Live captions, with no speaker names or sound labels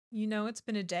You know, it's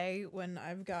been a day when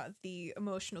I've got the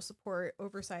emotional support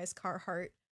oversized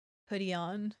Carhartt hoodie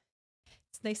on.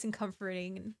 It's nice and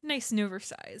comforting and nice and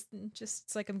oversized, and just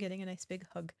it's like I'm getting a nice big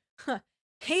hug. Huh.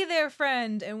 Hey there,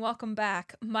 friend, and welcome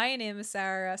back. My name is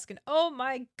Sarah Rusk, and oh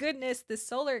my goodness, the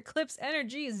solar eclipse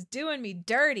energy is doing me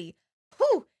dirty.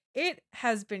 Whew! It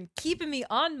has been keeping me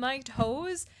on my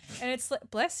toes, and it's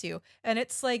like, bless you. And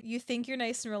it's like, you think you're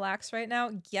nice and relaxed right now?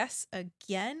 Yes,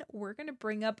 again, we're gonna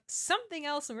bring up something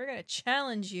else and we're gonna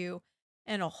challenge you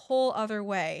in a whole other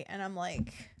way. And I'm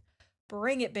like,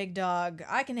 bring it, big dog.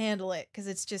 I can handle it because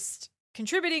it's just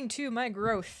contributing to my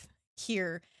growth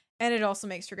here. And it also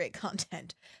makes for great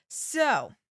content.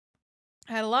 So,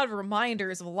 I had a lot of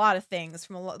reminders of a lot of things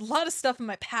from a lot of stuff in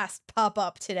my past pop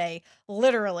up today,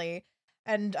 literally.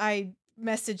 And I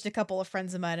messaged a couple of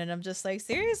friends of mine and I'm just like,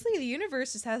 seriously, the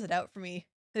universe just has it out for me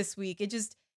this week.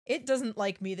 It doesn't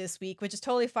like me this week, which is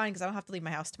totally fine because I don't have to leave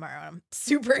my house tomorrow. And I'm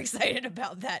super excited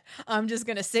about that. I'm just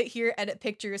gonna sit here, edit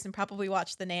pictures, and probably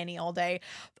watch The Nanny all day.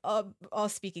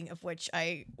 Speaking of which,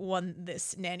 I won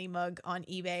this nanny mug on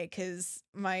eBay because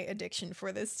my addiction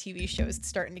for this TV show is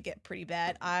starting to get pretty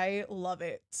bad. I love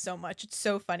it so much. It's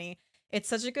so funny. It's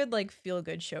such a good like feel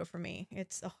good show for me.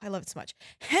 I love it so much.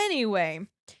 Anyway,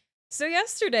 so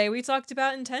yesterday we talked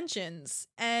about intentions,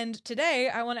 and today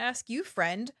I want to ask you,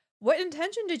 friend, what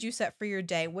intention did you set for your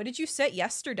day? What did you set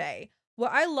yesterday?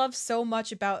 What I love so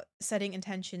much about setting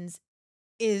intentions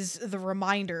is the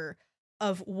reminder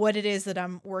of what it is that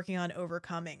I'm working on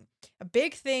overcoming. A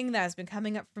big thing that has been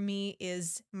coming up for me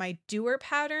is my doer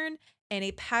pattern and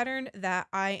a pattern that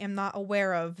I am not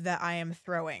aware of that I am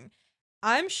throwing.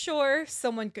 I'm sure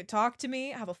someone could talk to me,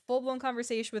 have a full blown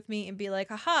conversation with me, and be like,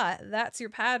 haha, that's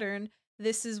your pattern.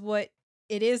 This is what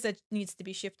it is that needs to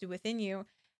be shifted within you.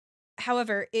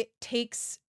 However, it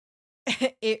takes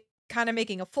it kind of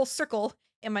making a full circle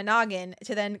in my noggin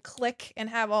to then click and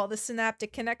have all the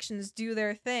synaptic connections do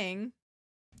their thing,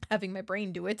 having my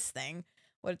brain do its thing,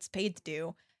 what it's paid to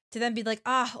do, to then be like,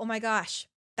 oh my gosh,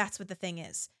 that's what the thing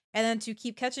is. And then to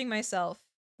keep catching myself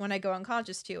when I go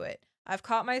unconscious to it. I've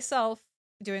caught myself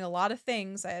doing a lot of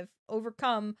things. I've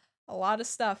overcome a lot of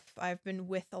stuff. I've been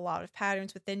with a lot of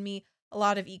patterns within me, a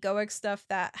lot of egoic stuff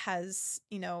that has,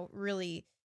 really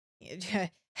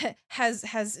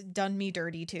has done me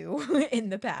dirty too in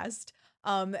the past.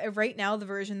 Right now the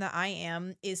version that I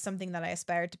am is something that I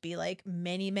aspire to be like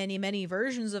many, many, many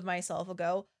versions of myself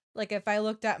ago. Like if I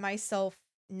looked at myself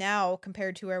now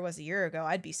compared to where I was a year ago,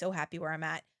 I'd be so happy where I'm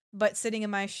at. But sitting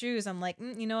in my shoes, I'm like,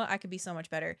 you know what? I could be so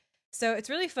much better. So it's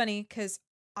really funny because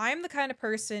I'm the kind of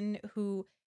person who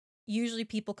usually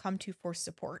people come to for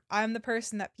support. I'm the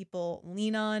person that people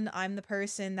lean on. I'm the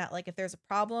person that, like, if there's a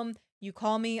problem, you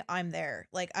call me, I'm there.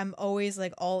 Like, I'm always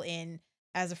like all in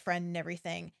as a friend and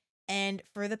everything. And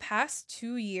for the past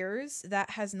 2 years,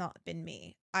 that has not been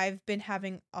me. I've been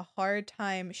having a hard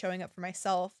time showing up for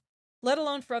myself, let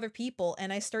alone for other people.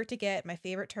 And I start to get my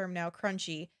favorite term now,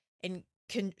 crunchy and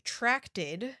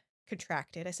contracted.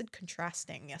 I said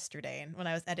contrasting yesterday, and when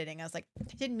I was editing, I was like,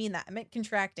 I didn't mean that. I meant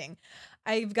contracting.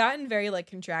 I've gotten very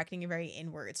like contracting and very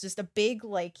inwards, just a big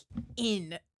like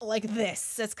in like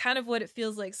this. That's kind of what it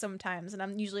feels like sometimes. And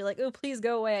I'm usually like, oh, please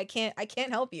go away. I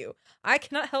can't help you. I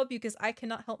cannot help you because I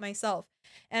cannot help myself.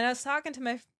 And I was talking to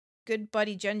my good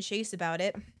buddy Jen Chase about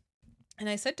it. And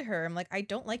I said to her, I'm like, I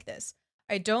don't like this.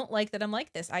 I don't like that I'm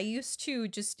like this. I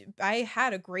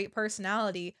had a great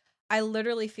personality. I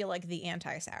literally feel like the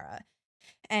anti Sarah.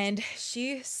 And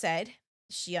she said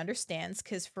she understands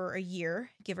because for a year,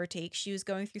 give or take, she was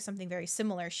going through something very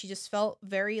similar. She just felt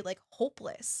very like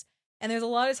hopeless. And there's a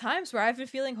lot of times where I've been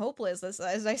feeling hopeless.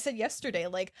 As I said yesterday,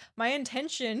 like my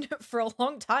intention for a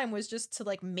long time was just to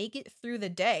like make it through the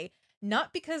day,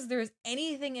 not because there's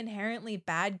anything inherently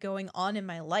bad going on in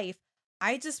my life.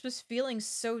 I just was feeling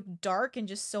so dark and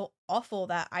just so awful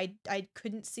that I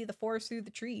couldn't see the forest through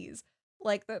the trees.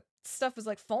 Like the stuff was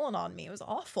like falling on me. It was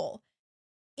awful.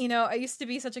 I used to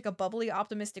be such like a bubbly,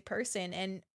 optimistic person,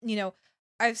 and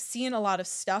I've seen a lot of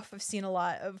stuff. I've seen a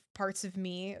lot of parts of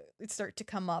me start to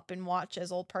come up and watch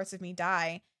as old parts of me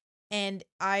die, and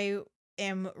I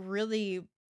am really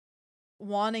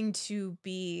wanting to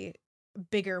be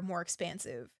bigger, more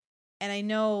expansive. And I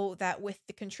know that with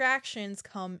the contractions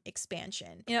come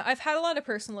expansion. I've had a lot of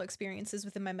personal experiences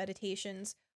within my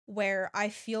meditations where I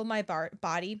feel my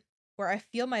body, where I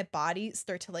feel my body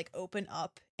start to like open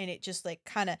up and it just like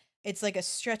kind of, it's like a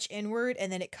stretch inward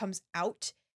and then it comes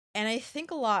out. And I think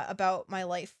a lot about my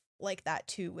life like that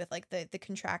too, with like the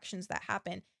contractions that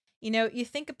happen. You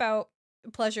think about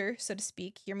pleasure, so to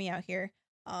speak, hear me out here.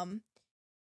 Um,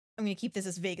 I'm going to keep this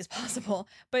as vague as possible.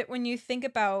 But when you think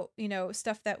about,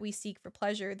 stuff that we seek for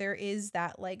pleasure, there is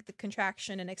that like the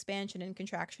contraction and expansion and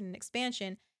contraction and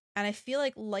expansion. And I feel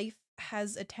like life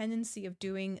has a tendency of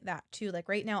doing that too. Like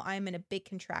right now, I'm in a big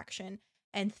contraction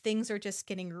and things are just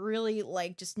getting really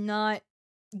like just not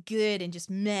good and just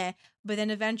meh. But then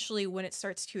eventually, when it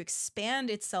starts to expand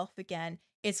itself again,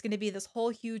 it's going to be this whole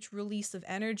huge release of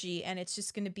energy, and it's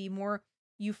just going to be more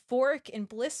euphoric and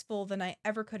blissful than I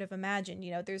ever could have imagined.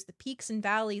 There's the peaks and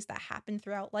valleys that happen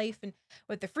throughout life, and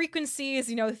with the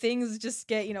frequencies, things just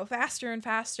get, faster and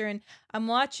faster. And I'm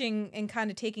watching and kind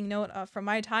of taking note from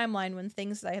my timeline when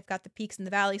things that I have got the peaks and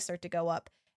the valleys start to go up.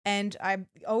 And I'm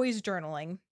always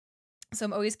journaling. So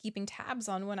I'm always keeping tabs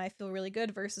on when I feel really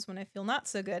good versus when I feel not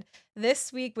so good.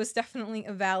 This week was definitely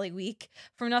a valley week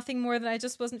for nothing more than I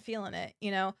just wasn't feeling it.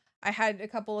 I had a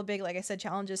couple of big, like I said,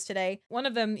 challenges today. One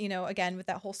of them, again, with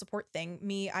that whole support thing,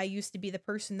 I used to be the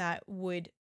person that would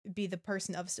be the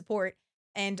person of support.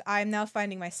 And I'm now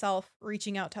finding myself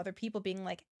reaching out to other people being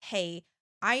like, hey,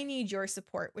 I need your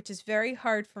support, which is very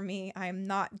hard for me. I'm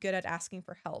not good at asking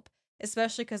for help,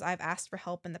 especially because I've asked for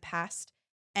help in the past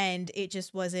and it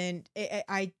just wasn't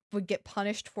I would get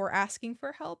punished for asking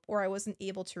for help, or I wasn't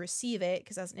able to receive it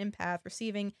because as an empath,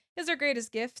 receiving is their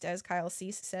greatest gift, as Kyle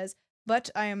Cease says. But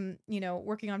I am,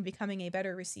 working on becoming a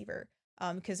better receiver,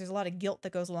 because there's a lot of guilt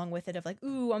that goes along with it of like,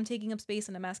 ooh, I'm taking up space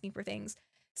and I'm asking for things.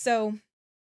 So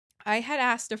I had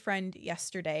asked a friend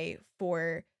yesterday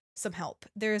for some help.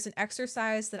 There's an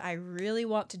exercise that I really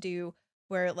want to do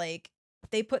where like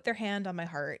they put their hand on my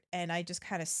heart and I just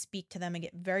kind of speak to them and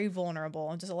get very vulnerable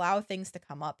and just allow things to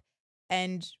come up.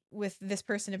 And with this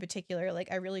person in particular,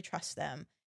 like I really trust them.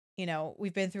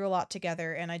 We've been through a lot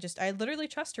together and I literally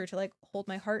trust her to like hold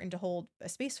my heart and to hold a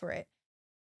space for it.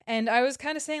 And I was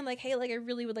kind of saying like, hey, like I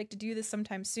really would like to do this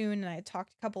sometime soon. And I had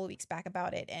talked a couple of weeks back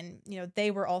about it. And,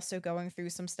 they were also going through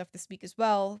some stuff this week as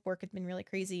well. Work had been really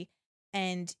crazy.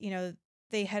 And,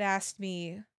 they had asked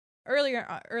me earlier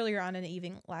on in the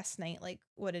evening last night, like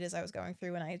what it is I was going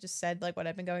through. And I just said like what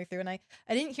I've been going through. And I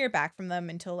didn't hear back from them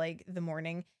until like the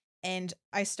morning. And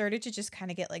I started to just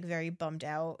kind of get like very bummed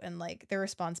out. And like their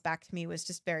response back to me was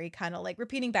just very kind of like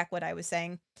repeating back what I was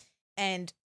saying.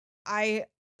 And I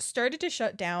started to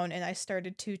shut down and I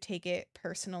started to take it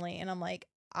personally. And I'm like,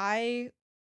 I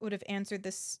would have answered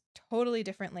this totally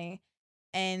differently.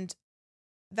 And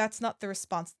that's not the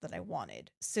response that I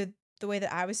wanted. So the way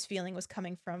that I was feeling was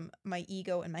coming from my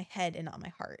ego and my head and not my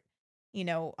heart.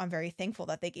 I'm very thankful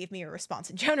that they gave me a response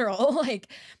in general.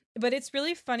 Like, but it's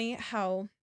really funny how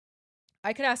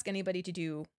I could ask anybody to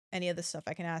do any of this stuff.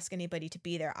 I can ask anybody to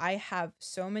be there. I have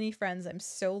so many friends. I'm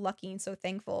so lucky and so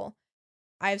thankful.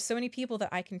 I have so many people that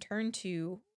I can turn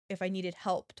to if I needed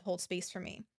help to hold space for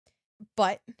me.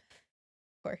 But, of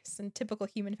course, in typical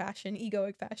human fashion,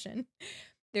 egoic fashion,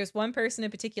 there's one person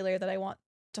in particular that I want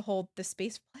to hold the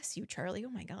space. Bless you, Charlie. Oh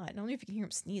my God. I don't know if you can hear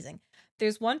him sneezing.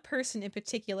 There's one person in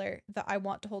particular that I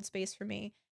want to hold space for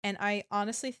me. And I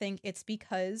honestly think it's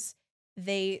because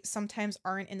they sometimes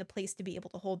aren't in the place to be able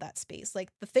to hold that space. Like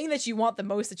the thing that you want the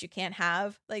most that you can't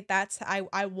have, like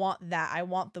I want that. I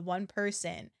want the one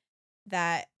person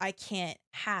that I can't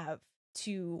have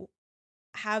to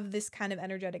have this kind of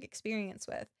energetic experience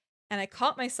with. And I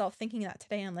caught myself thinking that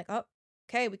today. I'm like, oh,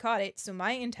 okay, we caught it. So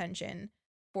my intention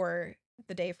for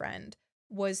the day friend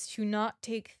was to not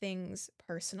take things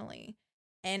personally.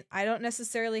 And I don't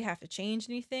necessarily have to change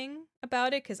anything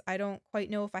about it because I don't quite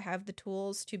know if I have the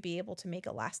tools to be able to make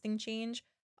a lasting change.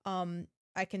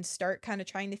 I can start kind of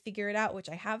trying to figure it out, which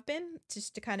I have been,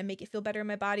 just to kind of make it feel better in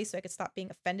my body so I could stop being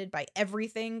offended by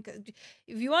everything. 'Cause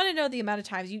if you want to know the amount of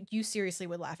times you seriously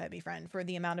would laugh at me, friend, for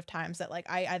the amount of times that like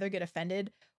I either get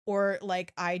offended or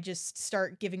like I just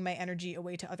start giving my energy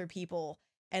away to other people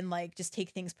and like just take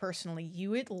things personally,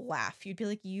 you would laugh. You'd be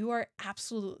like, you are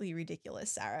absolutely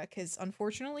ridiculous, Sarah, because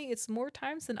unfortunately it's more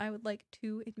times than I would like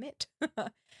to admit.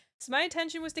 So my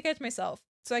intention was to catch myself.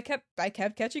 So I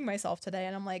kept catching myself today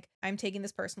and I'm like, I'm taking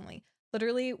this personally.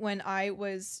 Literally, when I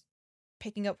was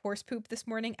picking up horse poop this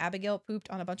morning, Abigail pooped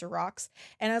on a bunch of rocks.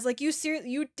 And I was like, you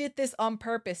did this on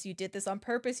purpose. You did this on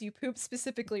purpose. You pooped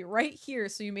specifically right here.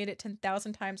 So you made it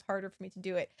 10,000 times harder for me to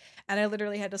do it. And I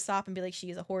literally had to stop and be like,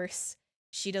 she is a horse.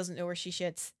 She doesn't know where she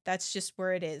shits. That's just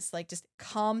where it is. Like, just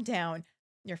calm down.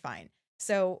 You're fine.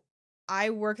 So I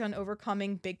worked on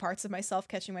overcoming big parts of myself,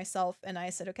 catching myself, and I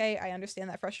said, okay, I understand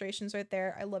that frustration's right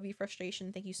there. I love you,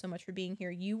 frustration. Thank you so much for being here.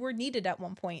 You were needed at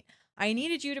one point. I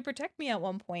needed you to protect me at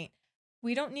one point.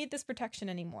 We don't need this protection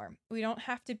anymore. We don't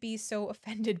have to be so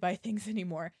offended by things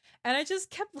anymore. And I just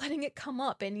kept letting it come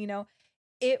up. And,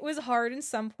 it was hard in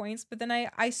some points, but then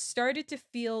I started to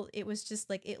feel it was just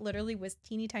like it literally was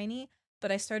teeny tiny,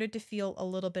 but I started to feel a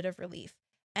little bit of relief.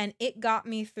 And it got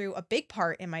me through a big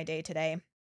part in my day today.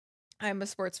 I'm a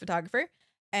sports photographer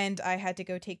and I had to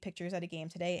go take pictures at a game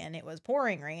today and it was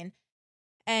pouring rain.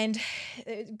 And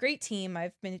great team.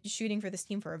 I've been shooting for this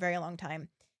team for a very long time.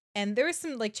 And there was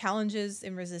some like challenges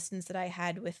and resistance that I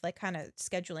had with like kind of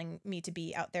scheduling me to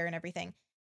be out there and everything.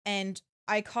 And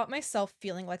I caught myself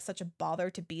feeling like such a bother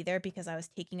to be there because I was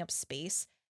taking up space.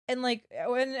 And like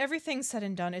when everything's said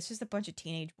and done, it's just a bunch of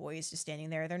teenage boys just standing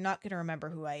there. They're not going to remember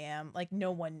who I am. Like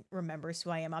no one remembers who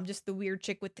I am. I'm just the weird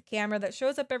chick with the camera that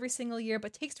shows up every single year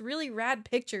but takes really rad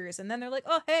pictures. And then they're like,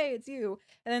 "Oh, hey, it's you."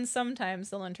 And then sometimes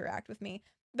they'll interact with me.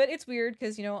 But it's weird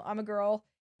because, you know, I'm a girl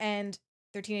and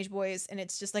they're teenage boys and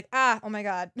it's just like, ah, oh my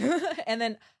God. And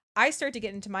then I start to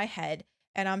get into my head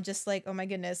and I'm just like, oh my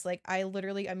goodness, like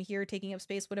I'm here taking up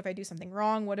space. What if I do something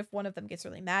wrong? What if one of them gets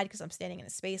really mad because I'm standing in a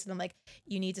space? And I'm like,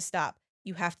 you need to stop.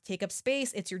 You have to take up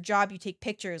space. It's your job. You take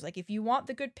pictures. Like if you want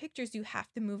the good pictures, you have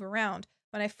to move around.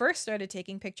 When I first started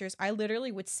taking pictures, I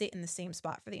literally would sit in the same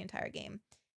spot for the entire game.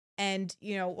 And,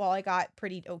 you know, while I got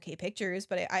pretty okay pictures,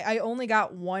 but I only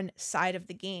got one side of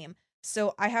the game.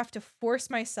 So I have to force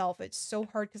myself. It's so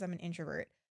hard because I'm an introvert,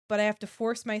 but I have to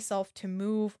force myself to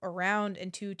move around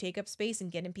and to take up space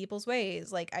and get in people's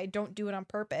ways. Like I don't do it on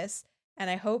purpose.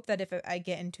 And I hope that if I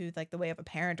get into like the way of a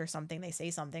parent or something, they say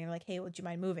something like, "Hey, would you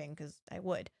mind moving?" Because I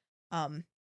would.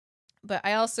 But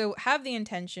I also have the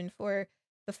intention for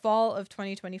the fall of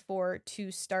 2024 to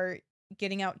start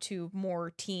getting out to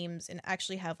more teams and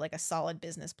actually have like a solid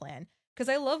business plan. Because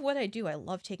I love what I do. I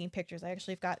love taking pictures. I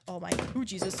actually have got, oh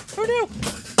Jesus. Oh no.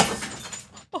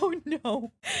 Oh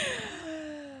no.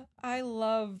 I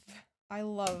love.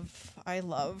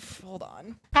 Hold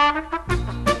on.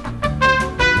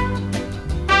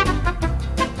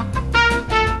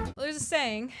 Well, there's a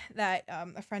saying that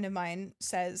a friend of mine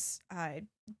says. I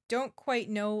don't quite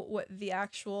know what the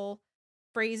actual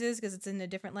phrase is because it's in a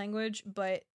different language,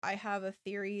 but I have a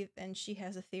theory and she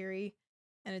has a theory,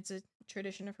 and it's a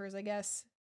tradition of hers, I guess,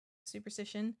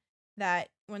 superstition, that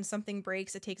when something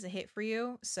breaks, it takes a hit for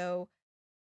you. So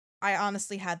I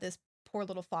honestly had this poor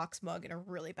little fox mug in a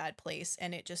really bad place,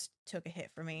 and it just took a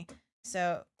hit for me.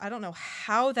 So I don't know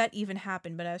how that even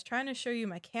happened, but I was trying to show you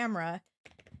my camera.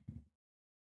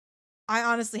 I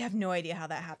honestly have no idea how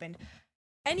that happened.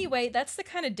 Anyway, that's the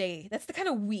kind of day, that's the kind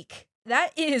of week.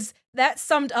 That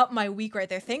summed up my week right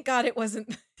there. Thank God it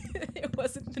wasn't it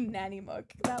wasn't the nanny mug.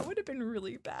 That would have been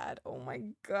really bad. Oh my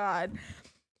God.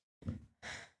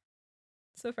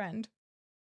 So friend,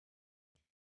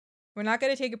 we're not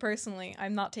going to take it personally.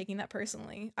 I'm not taking that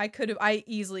personally. I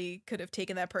easily could have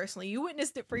taken that personally. You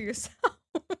witnessed it for yourself.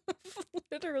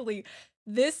 Literally,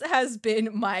 this has been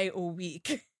my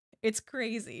week. It's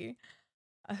crazy.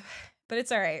 But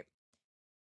it's all right.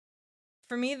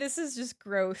 For me, this is just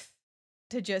growth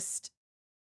to just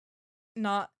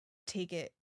not take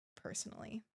it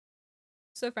personally.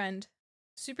 So friend,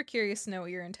 super curious to know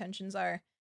what your intentions are.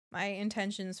 My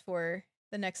intentions for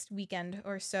the next weekend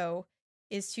or so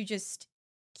is to just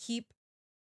keep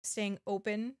staying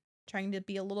open, trying to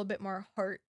be a little bit more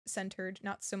heart-centered,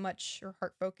 not so much, or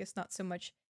heart-focused, not so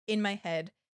much in my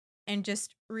head, and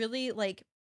just really like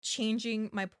changing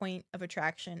my point of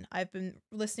attraction. I've been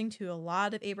listening to a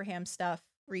lot of Abraham stuff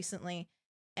recently,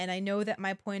 and I know that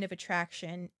my point of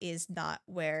attraction is not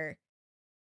where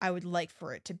I would like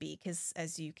for it to be, because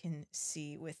as you can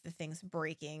see with the things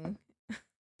breaking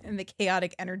and the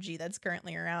chaotic energy that's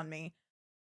currently around me,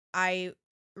 I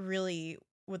really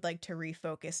would like to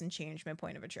refocus and change my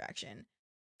point of attraction.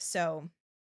 So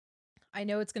I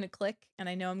know it's going to click, and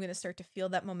I know I'm going to start to feel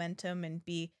that momentum and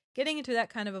be getting into that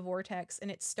kind of a vortex. And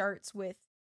it starts with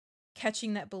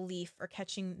catching that belief or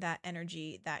catching that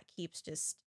energy that keeps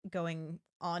just going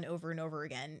on over and over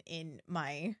again in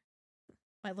my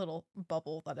little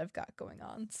bubble that I've got going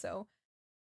on. So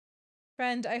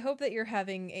friend, I hope that you're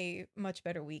having a much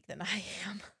better week than I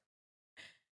am.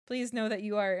 Please know that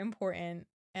you are important,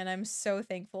 and I'm so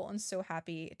thankful and so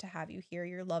happy to have you here.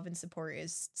 Your love and support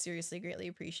is seriously greatly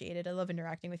appreciated. I love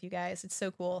interacting with you guys. It's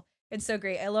so cool. It's so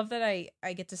great. I love that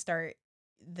I get to start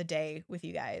the day with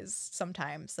you guys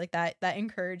sometimes. Like that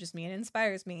encourages me and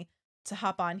inspires me to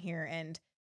hop on here and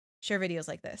share videos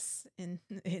like this in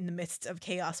the midst of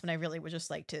chaos when I really would just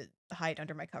like to hide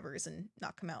under my covers and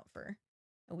not come out for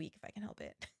a week if I can help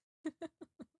it.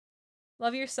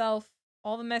 Love yourself.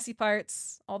 All the messy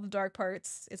parts, all the dark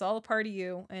parts, it's all a part of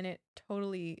you, and it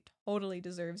totally, totally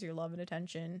deserves your love and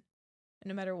attention. And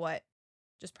no matter what,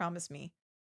 just promise me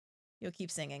you'll keep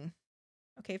singing.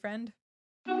 Okay, friend?